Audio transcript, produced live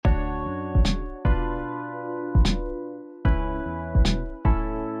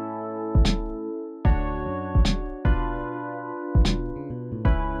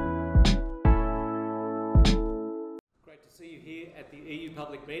see you here at the EU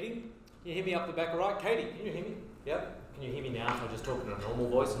public meeting. Can you hear me up the back all right? Katie, can you hear me? Yep. Can you hear me now if I just talk in a normal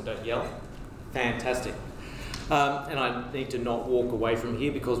voice and don't yell? Fantastic. And I need to not walk away from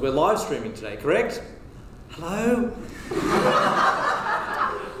here because we're live streaming today, correct? Hello?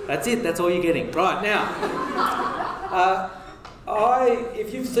 That's it, that's all you're getting. Right, now,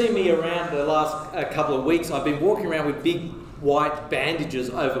 if you've seen me around the last couple of weeks, I've been walking around with big white bandages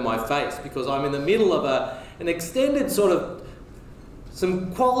over my face because I'm in the middle of an extended sort of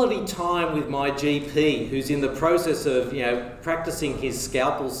some quality time with my GP, who's in the process of, practicing his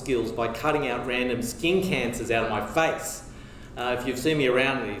scalpel skills by cutting out random skin cancers out of my face. If you've seen me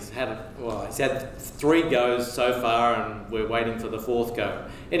around, he's had 3 goes so far, and we're waiting for the 4th go.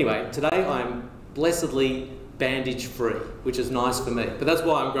 Anyway, today I'm blessedly bandage-free, which is nice for me. But that's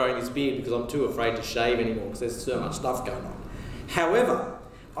why I'm growing this beard, because I'm too afraid to shave anymore, because there's so much stuff going on. However,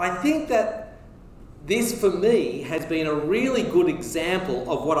 I think that this, for me, has been a really good example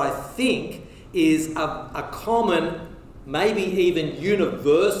of what I think is a common, maybe even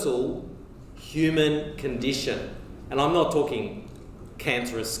universal human condition. And I'm not talking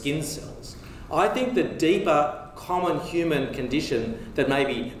cancerous skin cells. I think the deeper common human condition that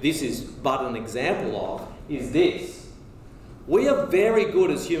maybe this is but an example of is this. We are very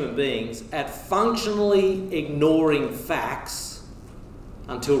good as human beings at functionally ignoring facts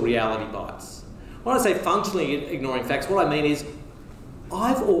until reality bites. When I say functionally ignoring facts, what I mean is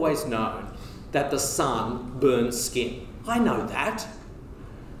I've always known that the sun burns skin. I know that.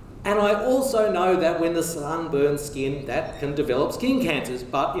 And I also know that when the sun burns skin, that can develop skin cancers,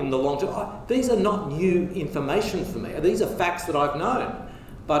 but in the long term, these are not new information for me. These are facts that I've known.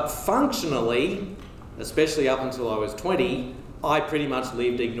 But functionally, especially up until I was 20, I pretty much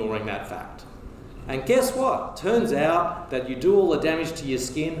lived ignoring that fact. And guess what? Turns out that you do all the damage to your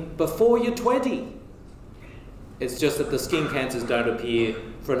skin before you're 20. It's just that the skin cancers don't appear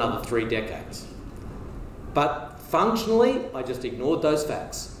for another 3 decades. But functionally, I just ignored those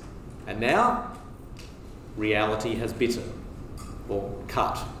facts. And now, reality has bitten, or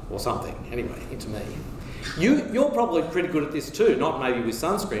cut, or something, anyway, into me. You're probably pretty good at this too, not maybe with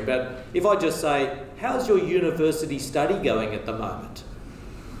sunscreen, but if I just say, how's your university study going at the moment?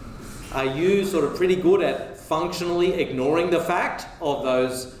 Are you sort of pretty good at functionally ignoring the fact of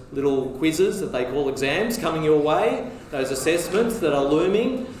those little quizzes that they call exams coming your way, those assessments that are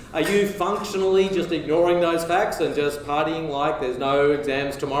looming? Are you functionally just ignoring those facts and just partying like there's no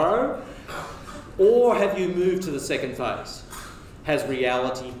exams tomorrow? Or have you moved to the second phase? Has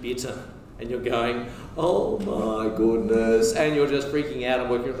reality bitten? And you're going, oh my goodness, and you're just freaking out and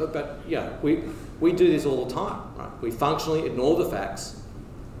working. But we do this all the time, right? We functionally ignore the facts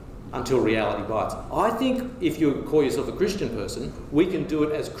until reality bites. I think if you call yourself a Christian person, we can do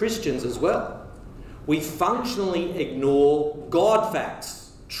it as Christians as well. We functionally ignore God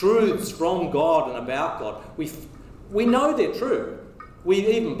facts, truths from God and about God. We know they're true. We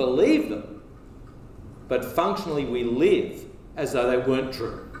even believe them. But functionally we live as though they weren't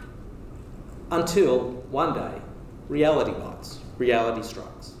true. Until one day, reality bites, reality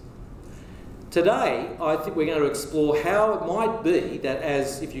strikes. Today, I think we're going to explore how it might be that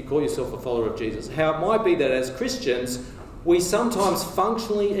as, if you call yourself a follower of Jesus, how it might be that as Christians, we sometimes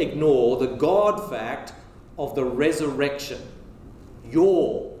functionally ignore the God fact of the resurrection,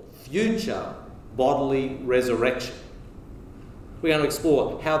 your future bodily resurrection. We're going to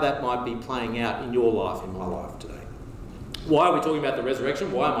explore how that might be playing out in your life, in my life today. Why are we talking about the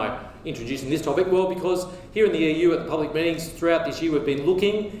resurrection? Why am I introducing this topic? Well, because here in the EU at the public meetings throughout this year, we've been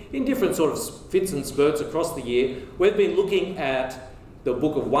looking in different sort of fits and spurts across the year. We've been looking at the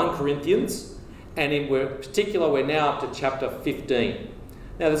book of 1 Corinthians, and in particular, we're now up to chapter 15.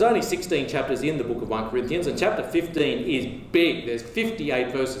 Now, there's only 16 chapters in the book of 1 Corinthians, and chapter 15 is big. There's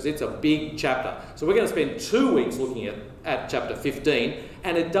 58 verses. It's a big chapter. So we're going to spend 2 weeks looking at chapter 15,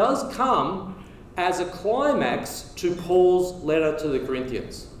 and it does come as a climax to Paul's letter to the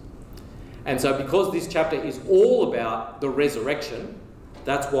Corinthians. And so because this chapter is all about the resurrection,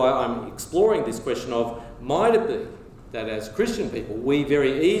 that's why I'm exploring this question of, might it be that as Christian people, we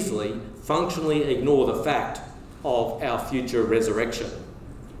very easily functionally ignore the fact of our future resurrection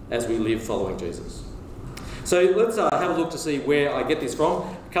as we live following Jesus. So let's have a look to see where I get this from.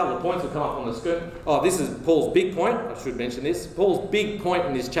 A couple of points will come up on the screen. Oh, this is Paul's big point. I should mention this. Paul's big point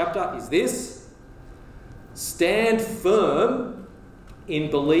in this chapter is this: stand firm in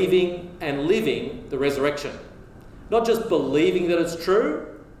believing and living the resurrection. Not just believing that it's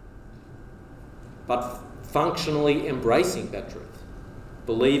true, but functionally embracing that truth.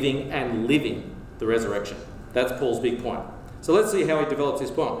 Believing and living the resurrection. That's Paul's big point. So let's see how he develops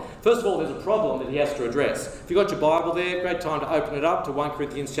this point. First of all, there's a problem that he has to address. If you've got your Bible there, great time to open it up to 1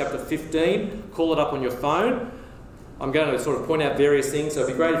 Corinthians chapter 15. Call it up on your phone. I'm going to sort of point out various things, so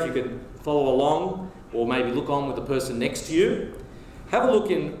it'd be great if you could follow along or maybe look on with the person next to you. Have a look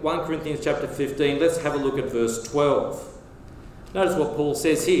in 1 Corinthians chapter 15. Let's have a look at verse 12. Notice what Paul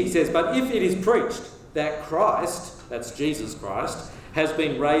says here. He says, "But if it is preached that Christ," that's Jesus Christ, "has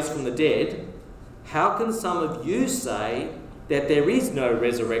been raised from the dead, how can some of you say that there is no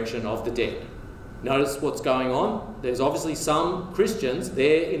resurrection of the dead?" Notice what's going on. There's obviously some Christians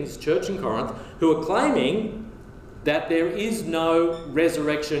there in this church in Corinth who are claiming that there is no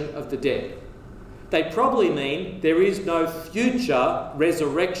resurrection of the dead. They probably mean there is no future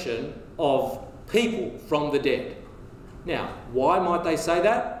resurrection of people from the dead. Now, why might they say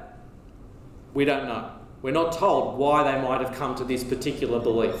that? We don't know. We're not told why they might have come to this particular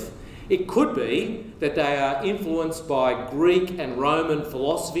belief. It could be that they are influenced by Greek and Roman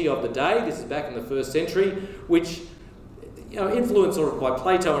philosophy of the day. This is back in the 1st century, which, influenced sort of by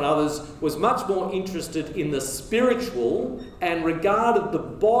Plato and others, was much more interested in the spiritual and regarded the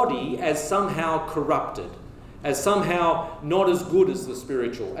body as somehow corrupted, as somehow not as good as the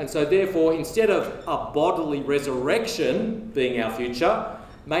spiritual. And so therefore, instead of a bodily resurrection being our future,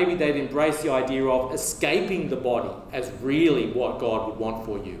 maybe they'd embrace the idea of escaping the body as really what God would want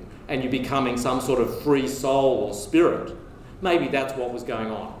for you, and you becoming some sort of free soul or spirit. Maybe that's what was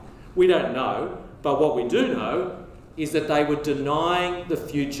going on. We don't know, but what we do know is that they were denying the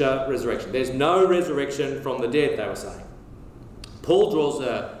future resurrection. There's no resurrection from the dead, they were saying. Paul draws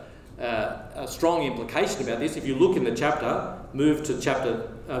a strong implication about this. If you look in the chapter, move to chapter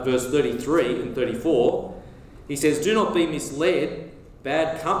verse 33 and 34, he says, "Do not be misled.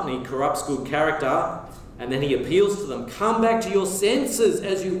 Bad company corrupts good character." And then he appeals to them, "Come back to your senses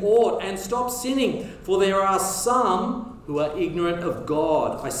as you ought and stop sinning, for there are some who are ignorant of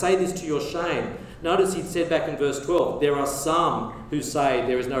God. I say this to your shame." Notice he said back in verse 12, there are some who say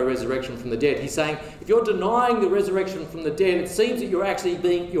there is no resurrection from the dead. He's saying, if you're denying the resurrection from the dead, it seems that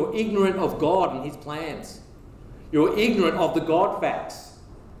you're ignorant of God and his plans. You're ignorant of the God facts.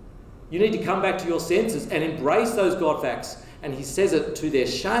 You need to come back to your senses and embrace those God facts. And he says it to their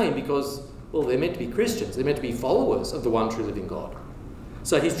shame because, well, they're meant to be Christians. They're meant to be followers of the one true living God.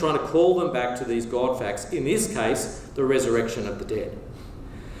 So he's trying to call them back to these God facts. In this case, the resurrection of the dead.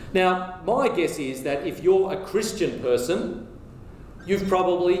 Now, my guess is that if you're a Christian person, you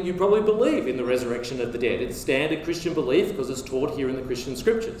probably believe in the resurrection of the dead. It's standard Christian belief because it's taught here in the Christian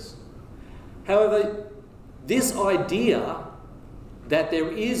scriptures. However, this idea that there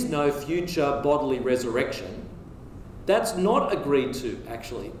is no future bodily resurrection, that's not agreed to,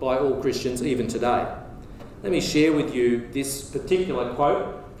 actually, by all Christians even today. Let me share with you this particular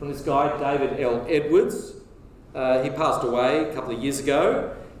quote from this guy, David L. Edwards. He passed away a couple of years ago.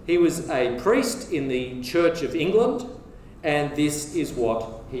 He was a priest in the Church of England, and this is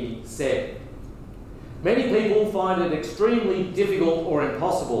what he said. "Many people find it extremely difficult or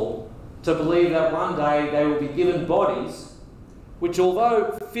impossible to believe that one day they will be given bodies which,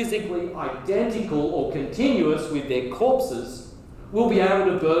 although physically identical or continuous with their corpses, will be able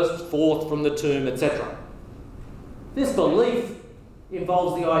to burst forth from the tomb, etc. This belief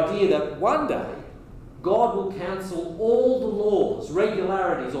involves the idea that one day God will cancel all the laws,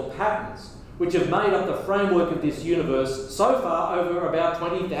 regularities or patterns which have made up the framework of this universe so far over about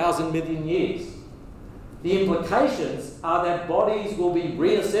 20,000 million years. The implications are that bodies will be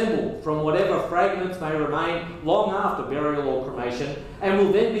reassembled from whatever fragments may remain long after burial or cremation, and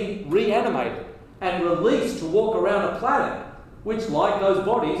will then be reanimated and released to walk around a planet which, like those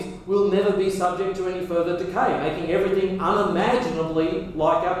bodies, will never be subject to any further decay, making everything unimaginably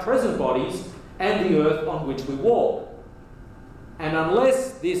like our present bodies and the earth on which we walk. And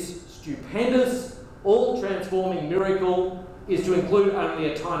unless this stupendous, all-transforming miracle is to include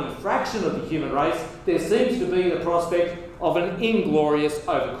only a tiny fraction of the human race, there seems to be the prospect of an inglorious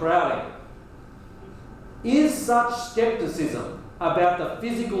overcrowding. Is such scepticism about the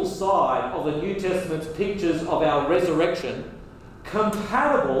physical side of the New Testament's pictures of our resurrection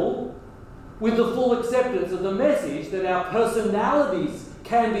compatible with the full acceptance of the message that our personalities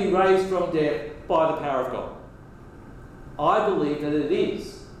can be raised from death by the power of God? I believe that it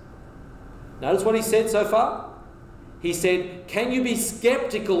is. Notice what he said so far. He said, can you be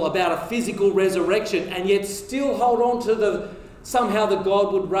sceptical about a physical resurrection and yet still hold on to somehow that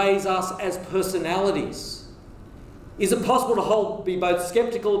God would raise us as personalities? Is it possible to be both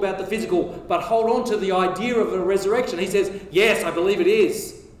sceptical about the physical but hold on to the idea of a resurrection? He says, yes, I believe it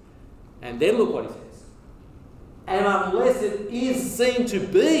is. And then look what he says. And unless it is seen to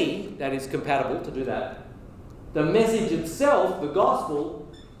be that is compatible to do that, the message itself, the gospel,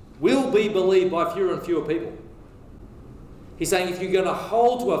 will be believed by fewer and fewer people. He's saying if you're going to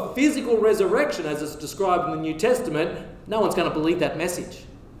hold to a physical resurrection as it's described in the New Testament, no one's going to believe that message.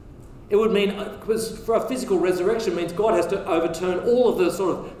 It would mean, because for a physical resurrection means God has to overturn all of the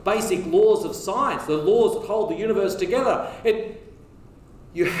sort of basic laws of science, the laws that hold the universe together.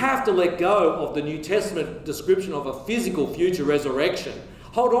 You have to let go of the New Testament description of a physical future resurrection.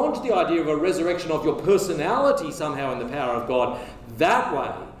 Hold on to the idea of a resurrection of your personality somehow in the power of God. That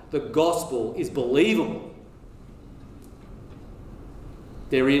way, the gospel is believable.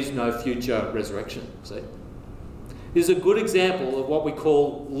 There is no future resurrection, see? This is a good example of what we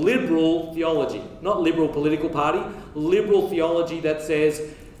call liberal theology. Not liberal political party, liberal theology that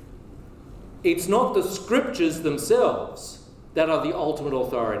says it's not the scriptures themselves that are the ultimate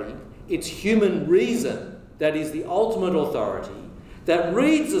authority. It's human reason that is the ultimate authority, that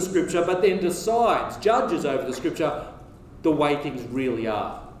reads the scripture but then decides, judges over the scripture the way things really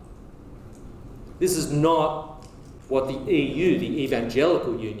are. This is not what the EU, the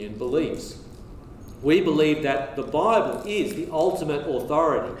Evangelical Union, believes. We believe that the Bible is the ultimate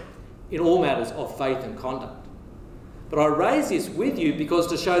authority in all matters of faith and conduct. But I raise this with you because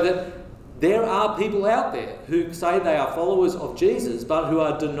to show that there are people out there who say they are followers of Jesus but who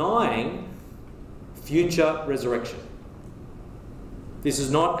are denying future resurrection. This is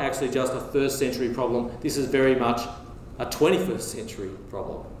not actually just a first century problem. This is very much a 21st century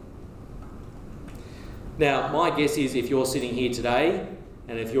problem. Now, my guess is if you're sitting here today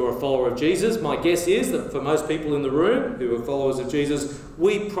and if you're a follower of Jesus, my guess is that for most people in the room who are followers of Jesus,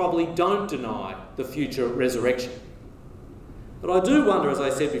 we probably don't deny the future resurrection. But I do wonder, as I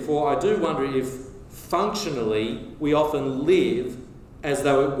said before, I do wonder if functionally we often live as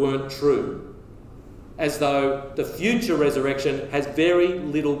though it weren't true, as though the future resurrection has very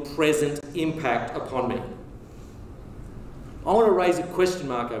little present impact upon me. I want to raise a question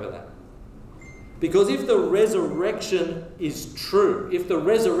mark over that. Because if the resurrection is true, if the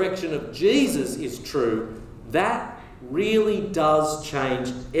resurrection of Jesus is true, that really does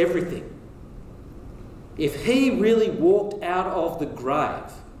change everything. If he really walked out of the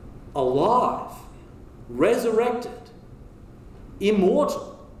grave, alive, resurrected,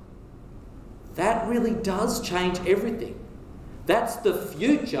 immortal, that really does change everything. That's the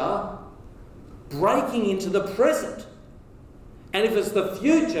future breaking into the present. And if it's the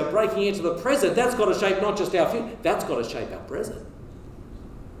future breaking into the present, that's got to shape not just our future, that's got to shape our present.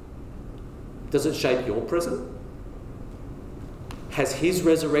 Does it shape your present? Has his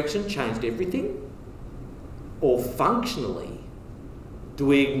resurrection changed everything? Or functionally, do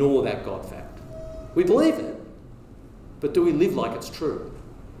we ignore that God fact? We believe it, but do we live like it's true?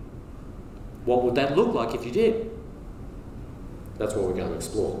 What would that look like if you did? That's what we're going to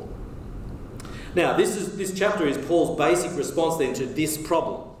explore. Now, this chapter is Paul's basic response then to this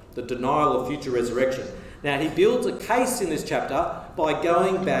problem, the denial of future resurrection. Now, he builds a case in this chapter by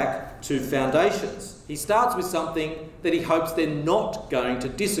going back to foundations. He starts with something that he hopes they're not going to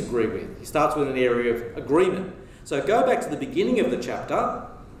disagree with. He starts with an area of agreement. So go back to the beginning of the chapter,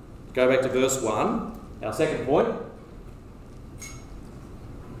 go back to verse 1, our second point.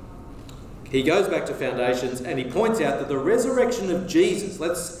 He goes back to foundations and he points out that the resurrection of Jesus,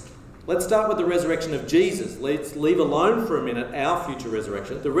 let's start with the resurrection of Jesus. Let's leave alone for a minute our future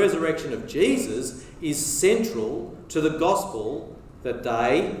resurrection. The resurrection of Jesus is central to the gospel that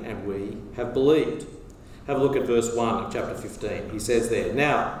they and we have believed. Have a look at verse 1 of chapter 15. He says there,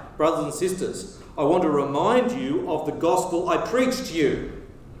 "Now, brothers and sisters, I want to remind you of the gospel I preached to you,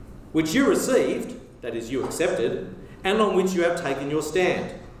 which you received," that is, you accepted, "and on which you have taken your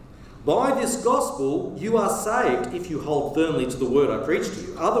stand. By this gospel you are saved if you hold firmly to the word I preached to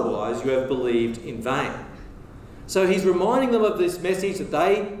you. Otherwise you have believed in vain." So he's reminding them of this message that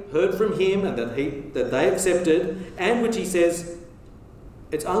they heard from him and that they accepted, and which he says,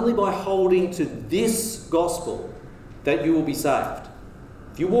 it's only by holding to this gospel that you will be saved.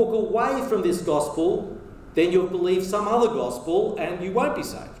 If you walk away from this gospel, then you'll believe some other gospel and you won't be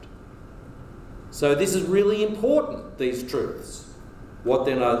saved. So this is really important, these truths. What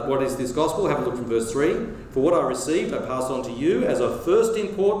is this gospel? Have a look from verse 3. "For what I received, I pass on to you as of first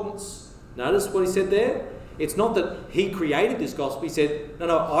importance." Notice what he said there? It's not that he created this gospel. He said,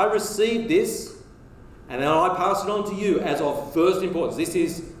 no, I received this and then I pass it on to you as of first importance.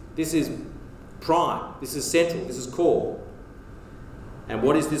 This is prime. This is central. This is core. And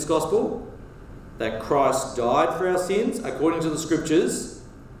what is this gospel? That Christ died for our sins according to the scriptures,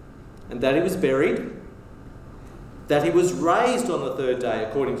 and that he was buried, that he was raised on the third day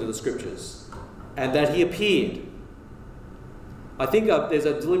according to the scriptures, and that he appeared I think there's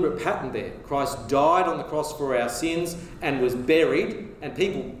a deliberate pattern there. Christ died on the cross for our sins and was buried, and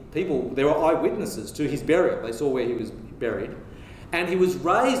there were eyewitnesses to his burial. They saw where he was buried. And he was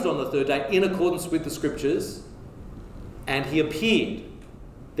raised on the third day in accordance with the scriptures, and he appeared.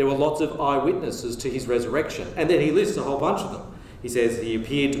 There were lots of eyewitnesses to his resurrection. And then he lists a whole bunch of them. He says he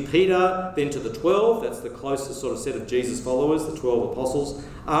appeared to Peter, then to the 12. That's the closest sort of set of Jesus' followers, the 12 apostles.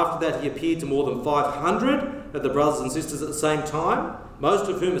 After that, he appeared to more than 500 of the brothers and sisters at the same time, most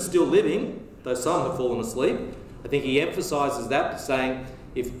of whom are still living, though some have fallen asleep. I think he emphasises that, saying,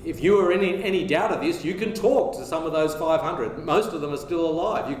 if you are in any doubt of this, you can talk to some of those 500. Most of them are still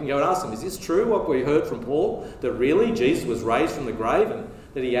alive. You can go and ask them, is this true, what we heard from Paul, that really Jesus was raised from the grave and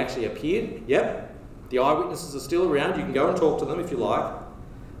that he actually appeared? Yep. The eyewitnesses are still around. You can go and talk to them if you like.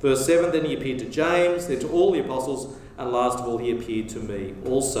 Verse 7, then he appeared to James, then to all the apostles, and last of all he appeared to me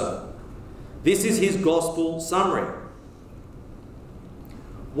also. This is his gospel summary.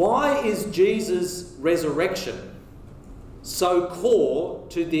 Why is Jesus' resurrection so core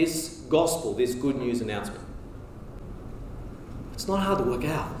to this gospel, this good news announcement? It's not hard to work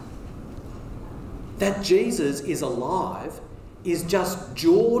out. That Jesus is alive is just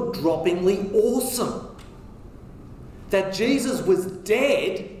jaw-droppingly awesome. That Jesus was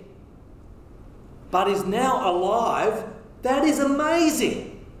dead but is now alive, that is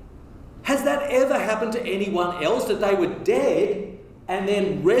amazing. Has that ever happened to anyone else, that they were dead and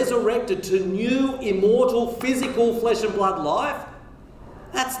then resurrected to new, immortal, physical, flesh and blood life?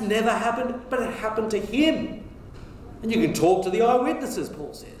 That's never happened, but it happened to him. And you can talk to the eyewitnesses,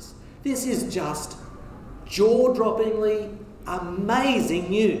 Paul says. This is just jaw-droppingly amazing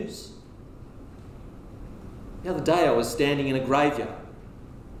news. The other day I was standing in a graveyard,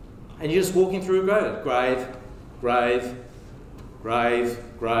 and you're just walking through a grave,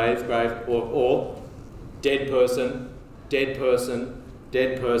 or dead person.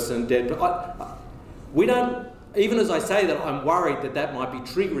 We don't, even as I say that, I'm worried that might be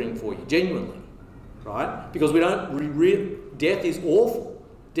triggering for you, genuinely, right? Because we don't, death is awful.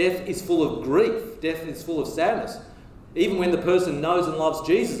 Death is full of grief. Death is full of sadness. Even when the person knows and loves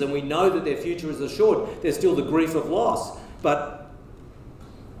Jesus and we know that their future is assured, there's still the grief of loss. But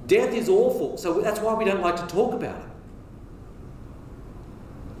death is awful, so that's why we don't like to talk about it.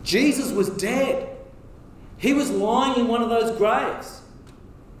 Jesus was dead. He was lying in one of those graves.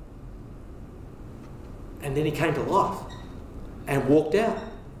 And then he came to life and walked out.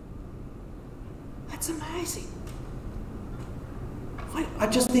 That's amazing. I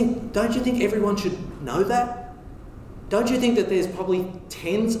just think, don't you think everyone should know that? Don't you think that there's probably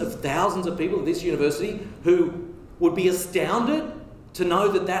tens of thousands of people at this university who would be astounded to know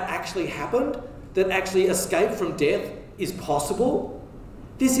that actually happened, that actually escape from death is possible?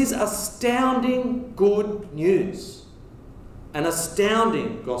 This is astounding good news, an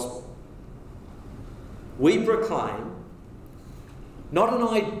astounding gospel. We proclaim not an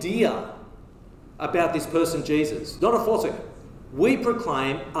idea about this person Jesus, not a philosophy. We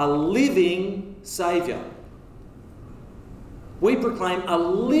proclaim a living Saviour. We proclaim a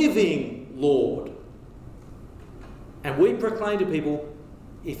living Lord. And we proclaim to people,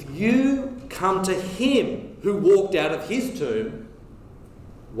 if you come to him who walked out of his tomb,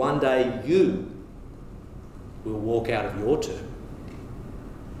 one day you will walk out of your tomb.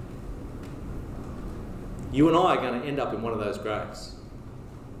 You and I are going to end up in one of those graves.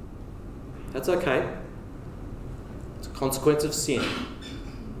 That's okay. It's a consequence of sin.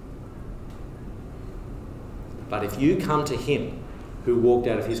 But if you come to him who walked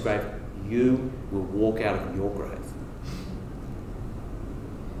out of his grave, you will walk out of your grave.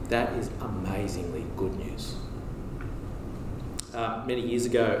 That is amazingly good news. Many years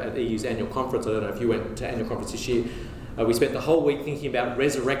ago at the EU's annual conference, I don't know if you went to annual conference this year, we spent the whole week thinking about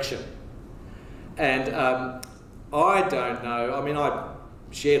resurrection. And I don't know, I mean, I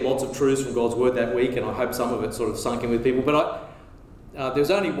shared lots of truths from God's word that week, and I hope some of it sort of sunk in with people, but there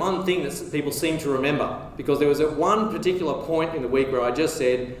was only one thing that people seem to remember, because there was at one particular point in the week where I just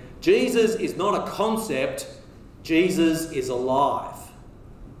said, Jesus is not a concept, Jesus is alive.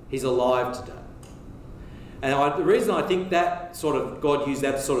 He's alive today. And the reason I think that sort of, God used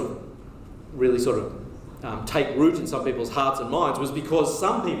that to sort of really sort of take root in some people's hearts and minds was because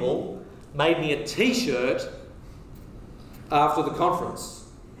some people made me a t-shirt after the conference.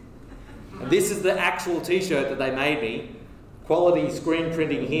 And this is the actual t-shirt that they made me. Quality screen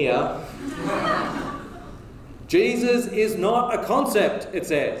printing here. Jesus is not a concept, it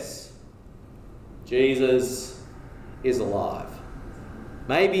says. Jesus is alive.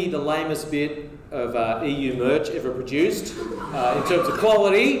 Maybe the lamest bit of EU merch ever produced in terms of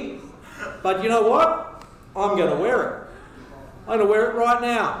quality, but you know what? I'm going to wear it. I'm going to wear it right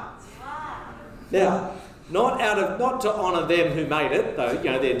now. Now, not to honour them who made it, though,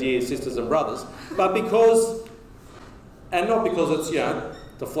 they're dear sisters and brothers, but because, and not because it's,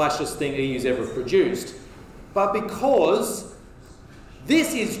 the flashiest thing EU's ever produced, but because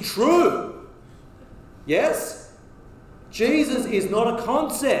this is true. Yes? Jesus is not a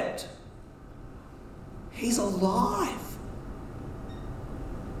concept. He's alive.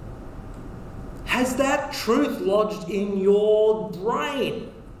 Has that truth lodged in your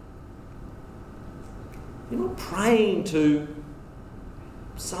brain? You're not praying to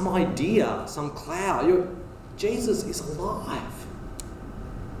some idea, some cloud. Jesus is alive.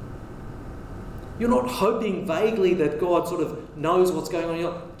 You're not hoping vaguely that God sort of knows what's going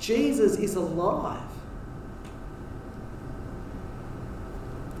on. Jesus is alive.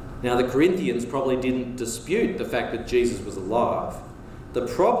 Now, the Corinthians probably didn't dispute the fact that Jesus was alive. The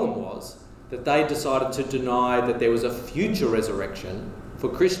problem was that they decided to deny that there was a future resurrection for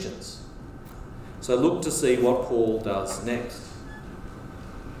Christians. So look to see what Paul does next.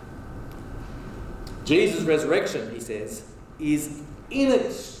 Jesus' resurrection, he says, is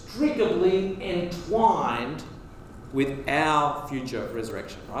inextricably entwined with our future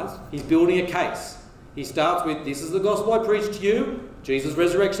resurrection, right? He's building a case. He starts with, this is the gospel I preached to you. Jesus'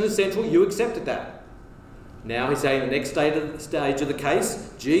 resurrection is central. You accepted that. Now he's saying the next stage of the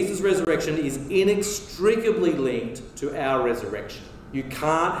case, Jesus' resurrection is inextricably linked to our resurrection. You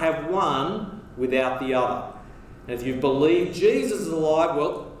can't have one without the other. And if you believe Jesus is alive,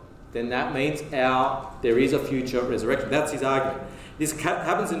 well, then that means there is a future resurrection. That's his argument. This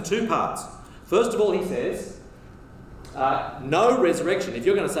happens in two parts. First of all, he says, no resurrection. If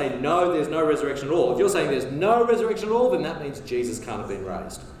you're going to say no, there's no resurrection at all. If you're saying there's no resurrection at all, then that means Jesus can't have been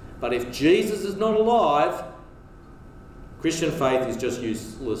raised. But if Jesus is not alive, Christian faith is just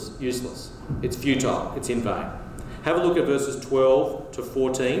useless. It's futile. It's in vain. Have a look at verses 12 to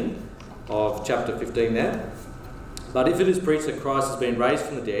 14 of chapter 15 there. But if it is preached that Christ has been raised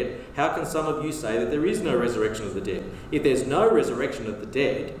from the dead, how can some of you say that there is no resurrection of the dead? If there's no resurrection of the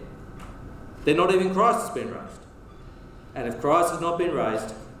dead, then not even Christ has been raised. And if Christ has not been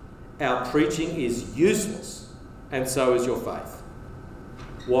raised, our preaching is useless, and so is your faith.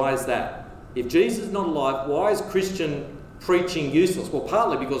 Why is that? If Jesus is not alive, why is Christian preaching useless? Well,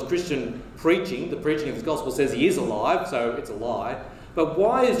 partly because Christian preaching, the preaching of the gospel, says he is alive, so it's a lie. But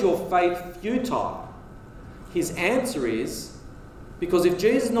why is your faith futile? His answer is, because if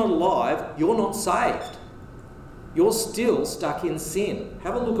Jesus is not alive, you're not saved. You're still stuck in sin.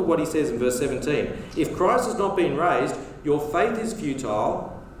 Have a look at what he says in verse 17. If Christ has not been raised, your faith is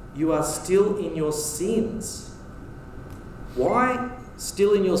futile. You are still in your sins. Why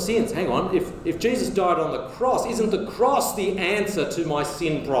still in your sins? Hang on. If Jesus died on the cross, isn't the cross the answer to my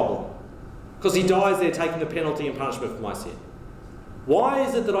sin problem? Because he dies there taking the penalty and punishment for my sin. Why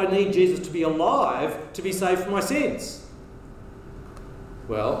is it that I need Jesus to be alive to be saved from my sins?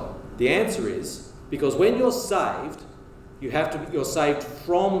 Well, the answer is because when you're saved, you're saved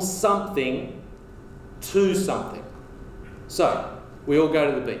from something to something. So, we all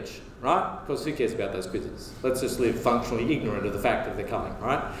go to the beach, right? Because who cares about those quizzes? Let's just live functionally ignorant of the fact that they're coming,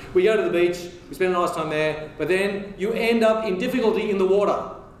 right? We go to the beach, we spend a nice time there, but then you end up in difficulty in the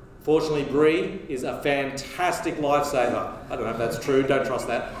water. Fortunately, Bree is a fantastic lifesaver. I don't know if that's true, don't trust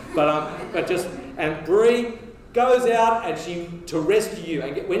that. And Bree goes out and to rescue you.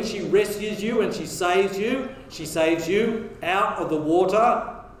 And when she rescues you and she saves you out of the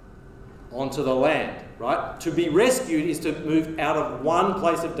water onto the land, right? To be rescued is to move out of one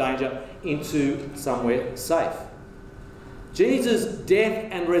place of danger into somewhere safe. Jesus' death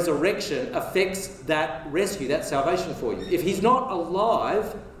and resurrection affects that rescue, that salvation for you. If he's not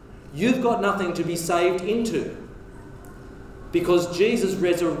alive, you've got nothing to be saved into. Because Jesus'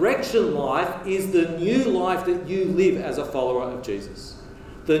 resurrection life is the new life that you live as a follower of Jesus.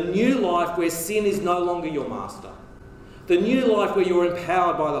 The new life where sin is no longer your master. The new life where you're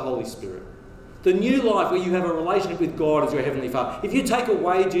empowered by the Holy Spirit. The new life where you have a relationship with God as your Heavenly Father. If you take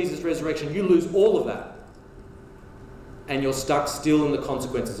away Jesus' resurrection, you lose all of that. And you're stuck still in the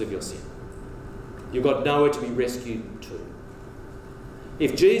consequences of your sin. You've got nowhere to be rescued to.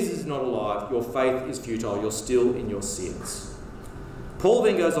 If Jesus is not alive, your faith is futile. You're still in your sins. Paul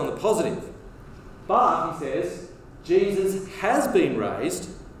then goes on the positive. But, he says, Jesus has been raised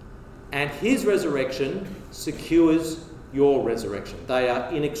and his resurrection secures your resurrection. They are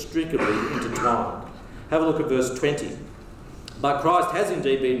inextricably intertwined. Have a look at verse 20. But Christ has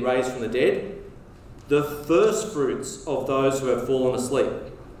indeed been raised from the dead, the first fruits of those who have fallen asleep.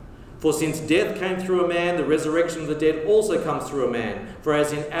 For since death came through a man, the resurrection of the dead also comes through a man. For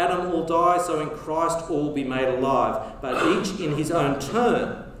as in Adam all die, so in Christ all will be made alive, but each in his own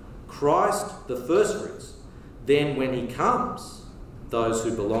turn. Christ the firstfruits, then when he comes, those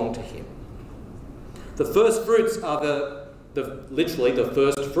who belong to him. The first fruits are literally the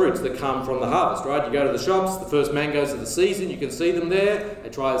first fruits that come from the harvest, right? You go to the shops, the first mangoes of the season, you can see them there. They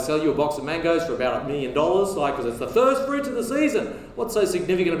try to sell you a box of mangoes for about $1 million, because it's the first fruits of the season. What's so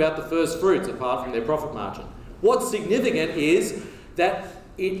significant about the first fruits apart from their profit margin? What's significant is that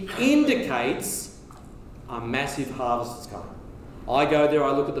it indicates a massive harvest is coming. I go there,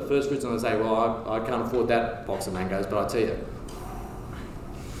 I look at the first fruits and I say, well, I can't afford that box of mangoes, but I tell you,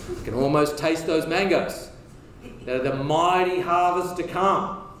 you can almost taste those mangoes. They're the mighty harvest to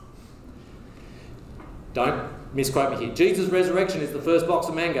come. Don't misquote me here. Jesus' resurrection is the first box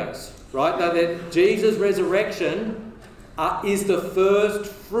of mangoes, right? That Jesus' resurrection is the first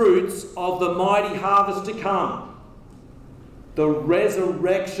fruits of the mighty harvest to come. The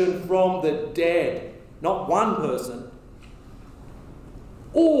resurrection from the dead. Not one person.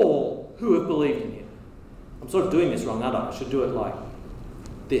 All who have believed in him. I'm sort of doing this wrong, aren't I? I should do it like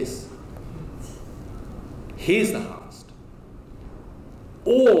this. Here's the harvest.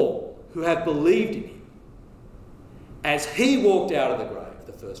 All who have believed in him, as he walked out of the grave,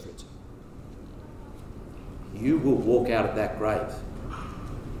 the first fruits. You will walk out of that grave.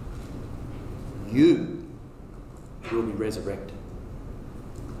 You will be resurrected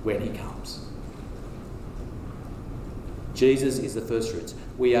when he comes. Jesus is the first fruits.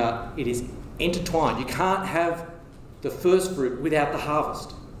 It is intertwined. You can't have the first fruit without the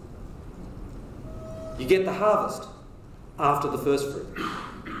harvest. You get the harvest after the first fruit.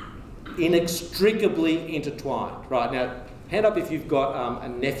 Inextricably intertwined. Right, now, hand up if you've got a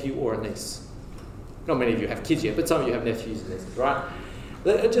nephew or a niece. Not many of you have kids yet, but some of you have nephews and nieces, right?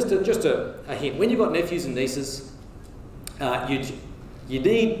 Just a hint. When you've got nephews and nieces, you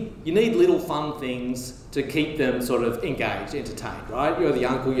need little fun things to keep them sort of engaged, entertained, right? You're the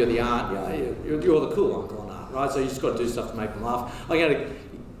uncle, you're the aunt, you're the cool uncle and aunt, right? So you just got to do stuff to make them laugh.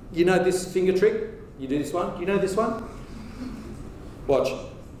 You know this finger trick? You do this one? Do you know this one? Watch.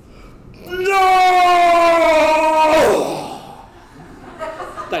 No!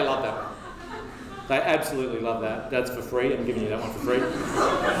 They love that one. They absolutely love that. That's for free. I'm giving you that one for free.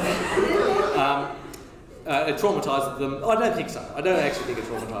 It traumatises them. I don't think so. I don't actually think it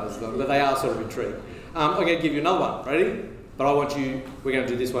traumatises them, but they are sort of intrigued. I'm going to give you another one. Ready? But we're going to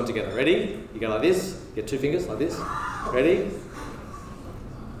do this one together. Ready? You go like this. Get 2 fingers like this. Ready?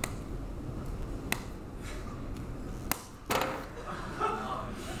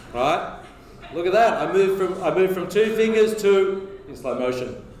 Right? Look at that. I moved from 2 fingers to in slow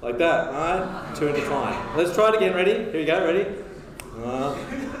motion. Like that, right? 2 intertwined. Let's try it again. Ready? Here we go. Ready?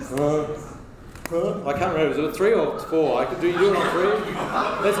 I can't remember. Was it 3 or 4? Do you do it on 3?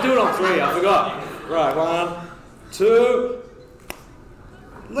 Let's do it on 3. I forgot. Right. 1, 2.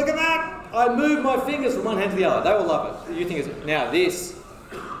 Look at that. I moved my fingers from one hand to the other. They will love it. You think it's now this.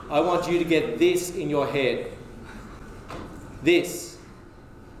 I want you to get this in your head. This.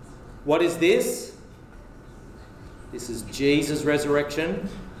 What is this? This is Jesus' resurrection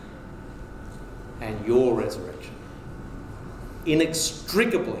and your resurrection.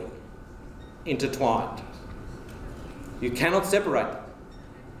 Inextricably intertwined. You cannot separate them.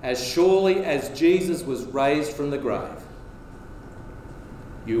 As surely as Jesus was raised from the grave,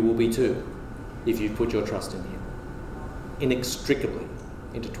 you will be too, if you put your trust in him. Inextricably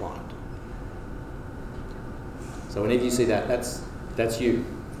intertwined. So whenever you see that, that's you.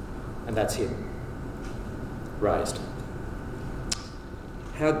 And that's him, raised.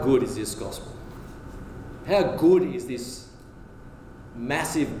 How good is this gospel? How good is this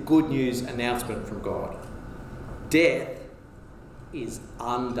massive good news announcement from God? Death is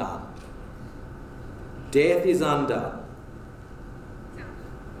undone. Death is undone.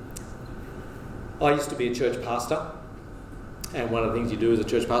 I used to be a church pastor, and one of the things you do as a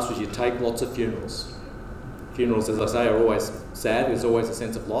church pastor is you take lots of funerals. Funerals, as I say, are always sad. There's always a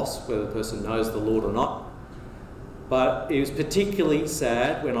sense of loss, whether the person knows the Lord or not. But it was particularly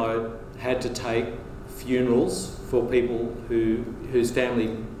sad when I had to take funerals for people whose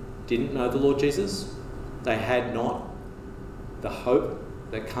family didn't know the Lord Jesus. They had not the hope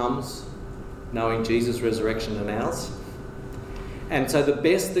that comes knowing Jesus' resurrection and ours. And so the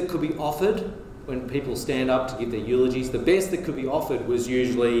best that could be offered when people stand up to give their eulogies, the best that could be offered was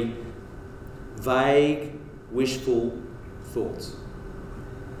usually vague, wishful thoughts.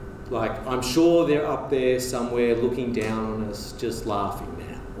 Like, I'm sure they're up there somewhere looking down on us, just laughing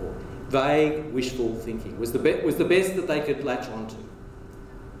now. Or vague, wishful thinking was the best that they could latch onto.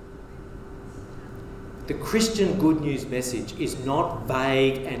 The Christian good news message is not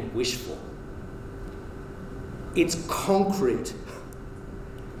vague and wishful. It's concrete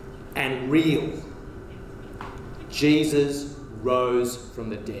and real. Jesus rose from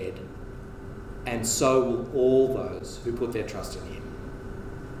the dead, and so will all those who put their trust in him.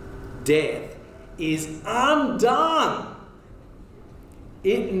 Death is undone.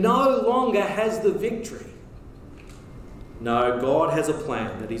 It no longer has the victory. No, God has a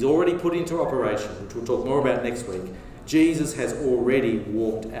plan that he's already put into operation, which we'll talk more about next week. Jesus has already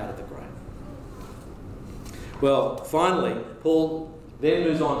walked out of the grave. Well, finally, Paul then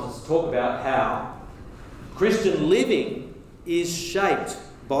moves on to talk about how Christian living is shaped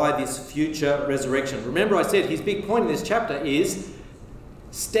by this future resurrection. Remember, I said his big point in this chapter is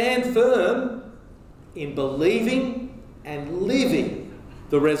stand firm in believing and living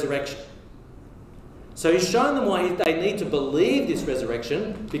the resurrection. So he's shown them why they need to believe this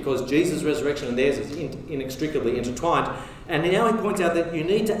resurrection, because Jesus' resurrection and theirs is inextricably intertwined. And now he points out that you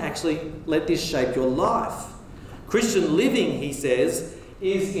need to actually let this shape your life. Christian living, he says,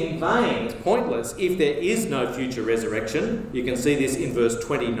 is in vain, it's pointless, if there is no future resurrection. You can see this in verse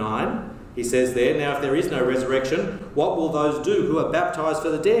 29. He says there, now if there is no resurrection, what will those do who are baptised for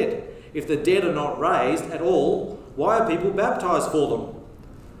the dead? If the dead are not raised at all, why are people baptised for them?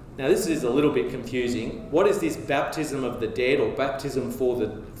 Now this is a little bit confusing. What is this baptism of the dead, or baptism for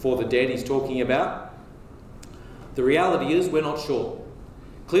the dead he's talking about? The reality is we're not sure.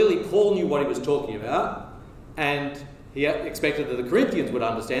 Clearly Paul knew what he was talking about, and he expected that the Corinthians would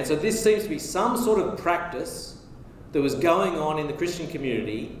understand. So this seems to be some sort of practice that was going on in the Christian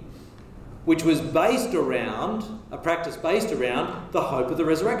community, which was based around, a practice based around the hope of the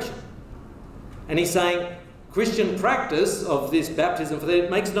resurrection. And he's saying Christian practice of this baptism for the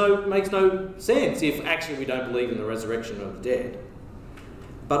dead makes no sense if actually we don't believe in the resurrection of the dead.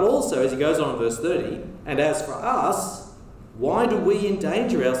 But also, as he goes on in verse 30, and as for us, why do we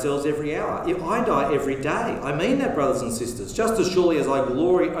endanger ourselves every hour? If I die every day, I mean that, brothers and sisters, just as surely as I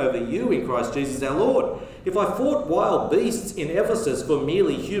glory over you in Christ Jesus our Lord. If I fought wild beasts in Ephesus for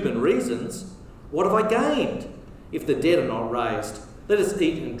merely human reasons, what have I gained? If the dead are not raised, let us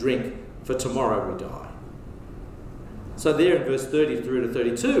eat and drink, for tomorrow we die. So there in verse 30 through to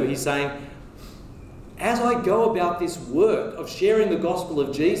 32, he's saying, as I go about this work of sharing the gospel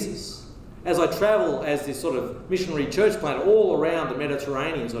of Jesus, as I travel as this sort of missionary church plant all around the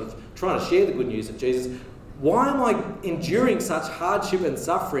Mediterranean, sort of trying to share the good news of Jesus, why am I enduring such hardship and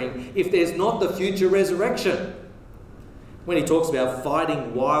suffering if there's not the future resurrection? When he talks about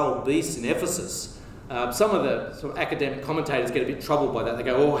fighting wild beasts in Ephesus, some of the sort of academic commentators get a bit troubled by that. They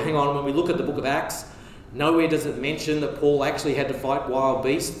go, oh, hang on, when we look at the book of Acts, nowhere does it mention that Paul actually had to fight wild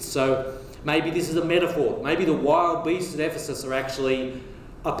beasts, so maybe this is a metaphor. Maybe the wild beasts at Ephesus are actually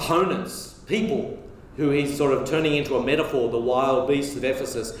opponents, people who he's sort of turning into a metaphor, the wild beasts of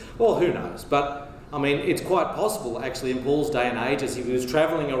Ephesus. Well, who knows? But, I mean, it's quite possible, actually, in Paul's day and age, as he was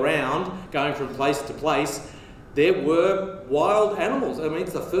travelling around, going from place to place, there were wild animals. I mean,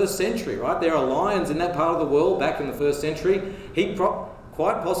 it's the first century, right? There are lions in that part of the world back in the first century.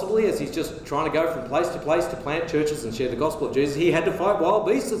 Quite possibly, as he's just trying to go from place to plant churches and share the gospel of Jesus, he had to fight wild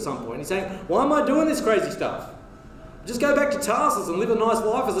beasts at some point. He's saying, why am I doing this crazy stuff? Just go back to Tarsus and live a nice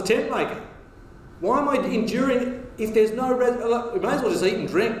life as a tent maker. Why am I enduring if there's no we may as well just eat and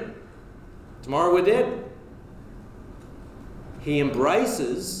drink. Tomorrow we're dead. He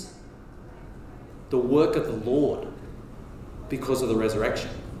embraces the work of the Lord because of the resurrection,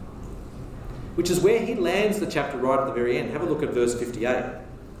 which is where he lands the chapter right at the very end. Have a look at verse 58.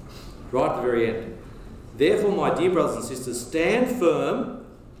 Right at the very end. Therefore, my dear brothers and sisters, stand firm,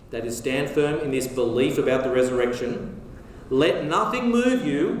 that is, stand firm in this belief about the resurrection. Let nothing move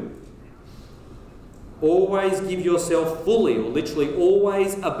you. Always give yourself fully, or literally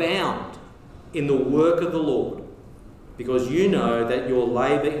always abound in the work of the Lord, because you know that your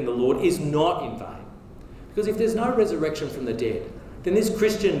labour in the Lord is not in vain. Because if there's no resurrection from the dead, then this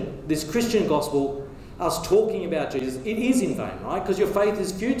Christian gospel, us talking about Jesus, it is in vain, right? Because your faith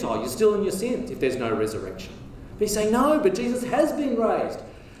is futile. You're still in your sins if there's no resurrection. But he's saying, no, but Jesus has been raised.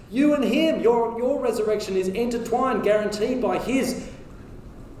 You and him, your resurrection is intertwined, guaranteed by his.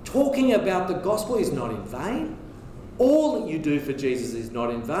 Talking about the gospel is not in vain. All that you do for Jesus is not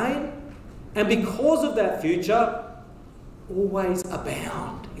in vain. And because of that future, always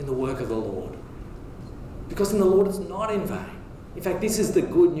abound in the work of the Lord. Because in the Lord it's not in vain. In fact, this is the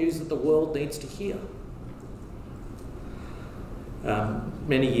good news that the world needs to hear.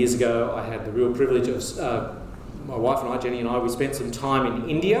 Many years ago, I had the real privilege of my wife and I, Jenny and I, we spent some time in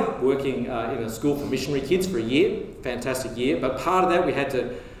India working in a school for missionary kids for a year. Fantastic year. But part of that, we had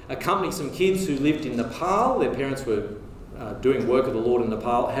to accompany some kids who lived in Nepal. Their parents were doing work of the Lord in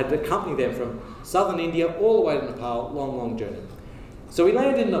Nepal, had accompanied them from southern India all the way to Nepal, long, long journey. So we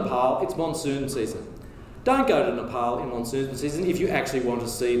landed in Nepal. It's monsoon season. Don't go to Nepal in monsoon season if you actually want to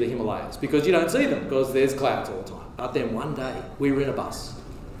see the Himalayas, because you don't see them because there's clouds all the time. But then one day we were in a bus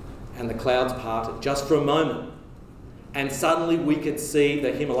and the clouds parted just for a moment, and suddenly we could see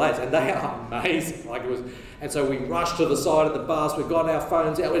the Himalayas, and they are amazing. And so we rushed to the side of the bus. We got our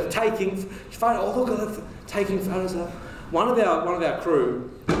phones out. We're taking photos. Oh, look at that! Taking photos. One of our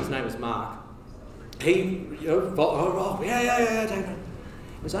crew, his name was Mark. He, take it.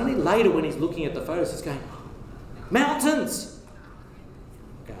 It was only later when he's looking at the photos, he's going, mountains.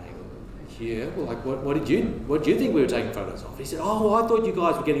 Going, yeah. Well, what did you think we were taking photos of? He said, oh, I thought you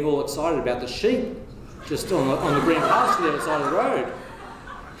guys were getting all excited about the sheep just on the green pasture there at the side of the road.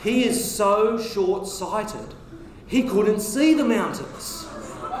 He is so short-sighted, he couldn't see the mountains.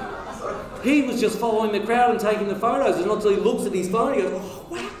 He was just following the crowd and taking the photos, and until he looks at his phone, he goes, oh,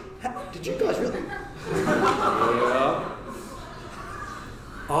 wow, did you guys really? Yeah.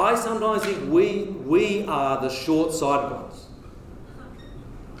 I sometimes think we are the short-sighted ones.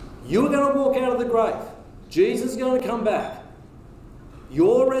 You are going to walk out of the grave. Jesus is going to come back.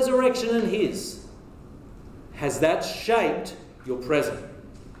 Your resurrection and his, has that shaped your present?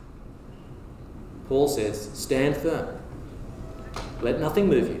 Paul says, stand firm. Let nothing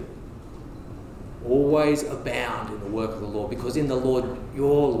move you. Always abound in the work of the Lord, because in the Lord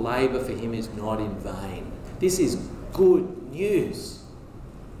your labour for him is not in vain. This is good news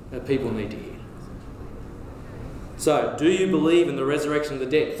that people need to hear. So, do you believe in the resurrection of the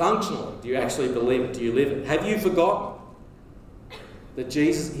dead? Functionally, do you actually believe it? Do you live it? Have you forgotten that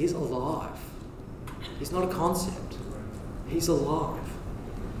Jesus is alive? He's not a concept. He's alive.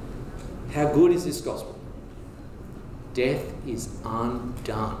 How good is this gospel? Death is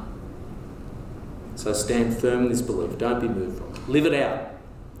undone. So stand firm in this belief. Don't be moved from it. Live it out,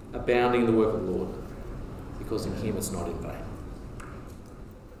 abounding in the work of the Lord, because in him it's not in vain.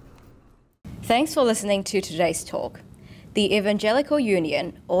 Thanks for listening to today's talk. The Evangelical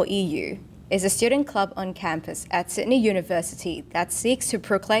Union, or EU, is a student club on campus at Sydney University that seeks to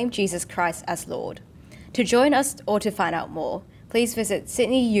proclaim Jesus Christ as Lord. To join us or to find out more, please visit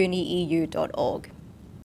sydneyunieu.org.